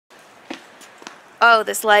Oh,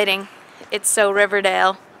 this lighting. It's so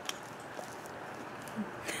Riverdale.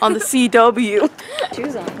 On the CW.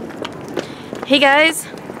 Shoes on. Hey guys.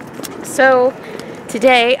 So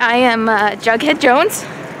today I am Jughead Jones.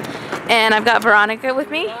 And I've got Veronica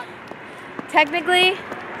with me. Technically,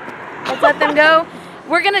 let's let them go.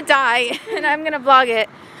 We're gonna die and I'm gonna vlog it.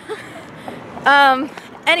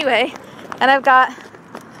 Anyway, and I've got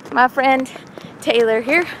my friend Taylor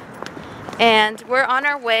here. And we're on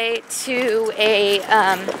our way to a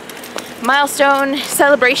milestone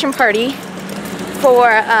celebration party for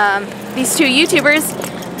these two YouTubers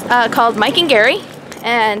called Mike and Gary.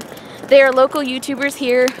 And they are local YouTubers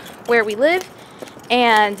here where we live.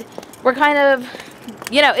 And we're kind of,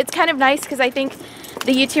 you know, it's kind of nice because I think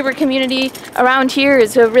the YouTuber community around here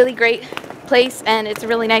is a really great place and it's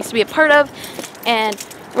really nice to be a part of. And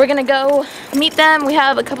we're gonna go meet them. We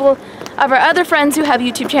have a couple of our other friends who have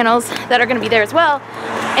YouTube channels that are gonna be there as well.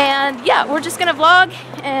 And yeah, we're just gonna vlog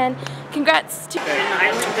and congrats to...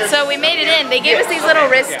 So we made it in. They gave us these little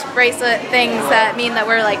wrist bracelet things that mean that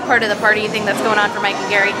we're like part of the party thing that's going on for Mike and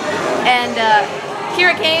Gary. And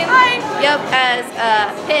Kira came, yep, as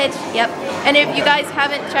Pidge, yep. And if you guys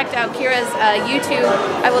haven't checked out Kira's YouTube,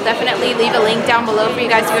 I will definitely leave a link down below for you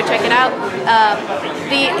guys to go check it out.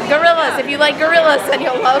 The gorillas, if you like gorillas, then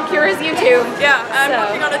you'll love Kira's YouTube. Yeah, I'm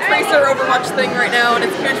working on a Tracer Overwatch thing right now, and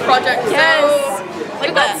it's a huge project. Yes. So,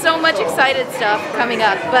 we've got so much excited stuff coming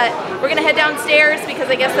up, but we're gonna head downstairs because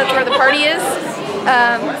I guess that's where the party is.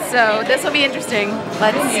 So this will be interesting.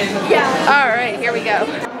 Let's. Yeah. All right, here we go.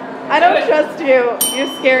 I don't trust you.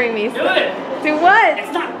 You're scaring me. Do it! Do what?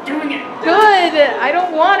 It's not doing it! Good! I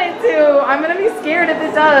don't want it to. I'm gonna be scared if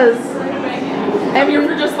it does. I'm here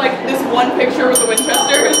for just like this one picture with the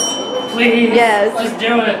Winchesters. Please! Yes. Just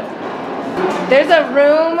do it! There's a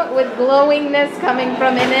room with glowingness coming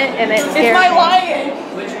from in it, and it's It's my lion!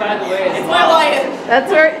 Which, by the way, is my lion! That's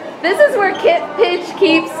where. This is where Pidge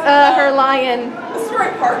keeps her lion. This is where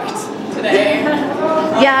I parked today.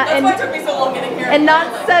 Yeah, that's why it took me so long getting here. And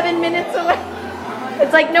not 7 minutes away.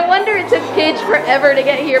 It's like, no wonder it took Pidge forever to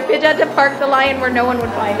get here. Pidge had to park the lion where no one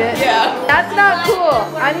would find it. Yeah. That's not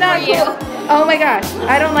cool. I'm not cool. Oh my gosh,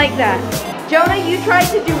 I don't like that. Jonah, you tried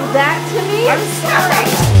to do that to me? I'm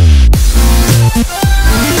sorry.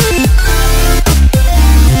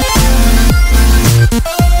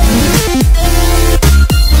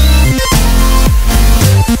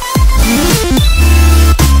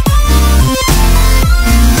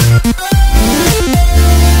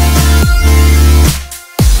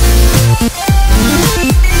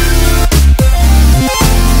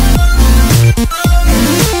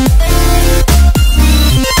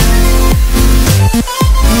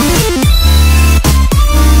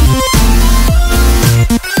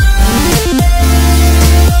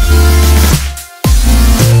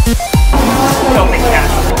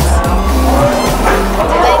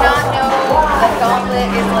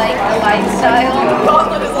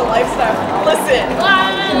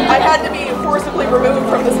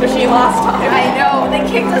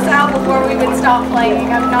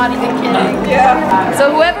 So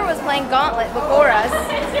whoever was playing Gauntlet before us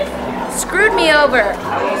screwed me over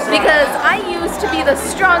because I used to be the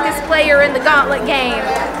strongest player in the Gauntlet game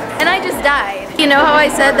and I just died. You know how I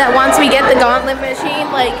said that once we get the Gauntlet machine,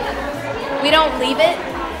 like, we don't leave it?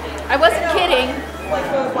 I wasn't kidding.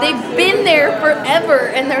 They've been there forever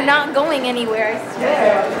and they're not going anywhere, I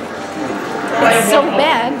swear. It's so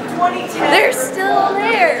bad. They're still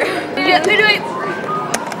there. Yeah, they're doing...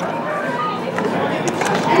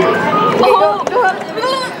 Oh,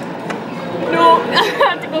 no, I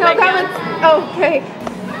have to go back down. Okay.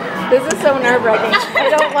 This is so nerve-wracking. I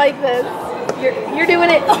don't like this. You're doing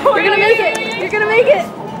it. You're gonna make it. You're gonna make it.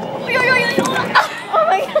 Oh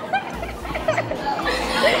my god.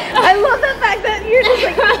 I love the fact that you're just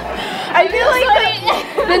like, I feel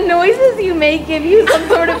like the noises you make give you some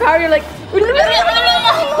sort of power. You're like,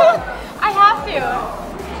 I have to.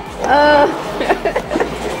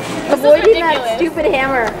 Avoiding that stupid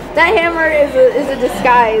hammer. That hammer is a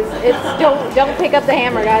disguise. It's don't pick up the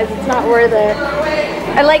hammer, guys. It's not worth it.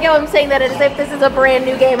 I like how I'm saying that as if this is a brand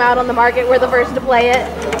new game out on the market. We're the first to play it.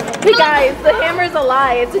 Hey guys, the hammer's a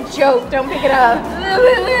lie. It's a joke. Don't pick it up.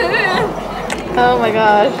 Oh my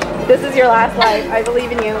gosh. This is your last life. I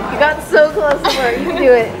believe in you. You got so close to her. You can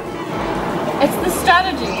do it. It's the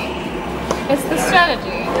strategy. It's the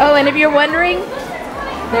strategy. Oh, and if you're wondering,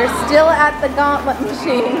 they're still at the Gauntlet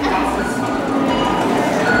machine.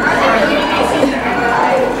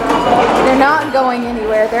 They're not going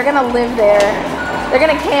anywhere. They're gonna live there. They're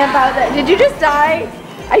gonna camp out there. Did you just die?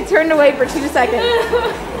 I turned away for 2 seconds.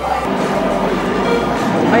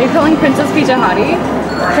 Are you calling Princess Peach a hottie?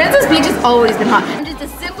 Princess Peach is always been hot. I'm just a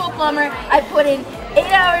simple plumber. I put in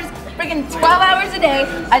 8 hours, freaking 12 hours a day.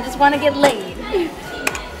 I just want to get laid.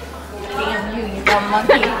 Damn you, you dumb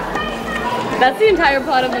monkey. That's the entire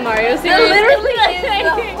plot of the Mario series. That literally is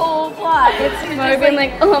the whole plot. It's Mario being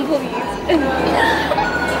like, oh, please.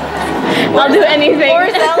 I'll do anything. Or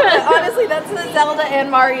Zelda. Honestly, that's the Zelda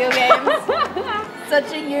and Mario games.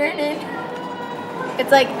 Such a yearning.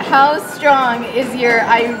 It's like, how strong is your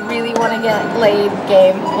I really want to get laid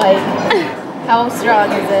game? Like, how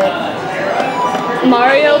strong is it?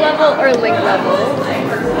 Mario level or Link level?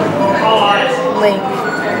 Link.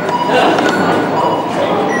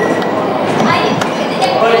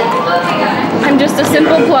 I'm just a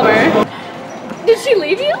simple plumber. Did she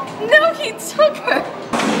leave you? No, he took her.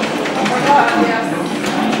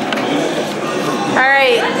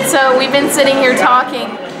 Alright, so we've been sitting here talking,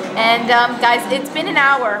 and guys, it's been an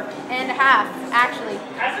hour and a half, actually.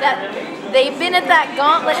 That they've been at that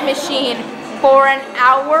gauntlet machine for an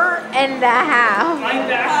hour and a half. My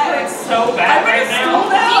back hurts so bad right now.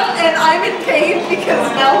 And I'm in pain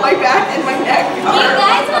because now my back and my neck are. You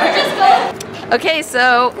guys want to just go? Okay,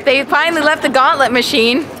 so they finally left the gauntlet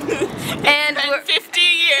machine. And It's been 50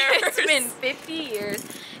 years. It's been 50 years.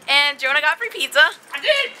 And Jonah got free pizza. I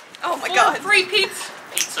did. Oh my god. Free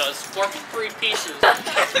pizzas, 4 free pieces.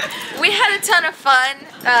 We had a ton of fun.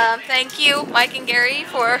 Thank you, Mike and Gary,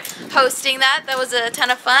 for hosting that. That was a ton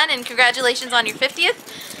of fun, and congratulations on your 50th.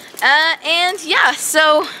 And yeah,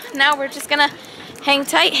 so now we're just gonna hang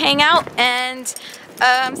tight, hang out, and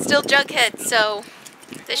I'm still Jughead, so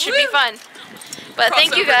this should be fun. But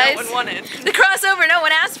thank you guys. No one wanted. The crossover no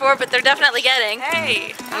one asked for, but they're definitely getting.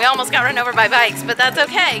 Hey. We almost got run over by bikes, but that's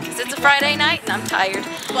okay, because it's a Friday night and I'm tired.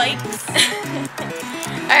 Bikes.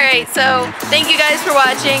 Alright, so thank you guys for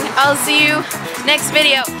watching. I'll see you next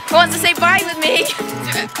video. Who wants to say bye with me?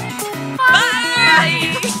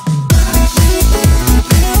 Bye!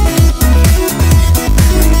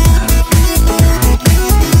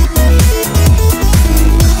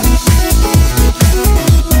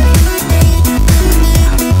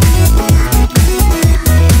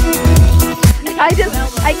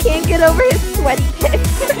 I can't get over his sweaty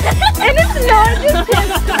tits. And it's not just him.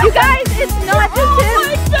 You guys, it's not just him.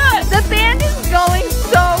 The band is going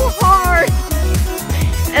so hard.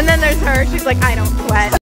 And then there's her. She's like, I don't sweat.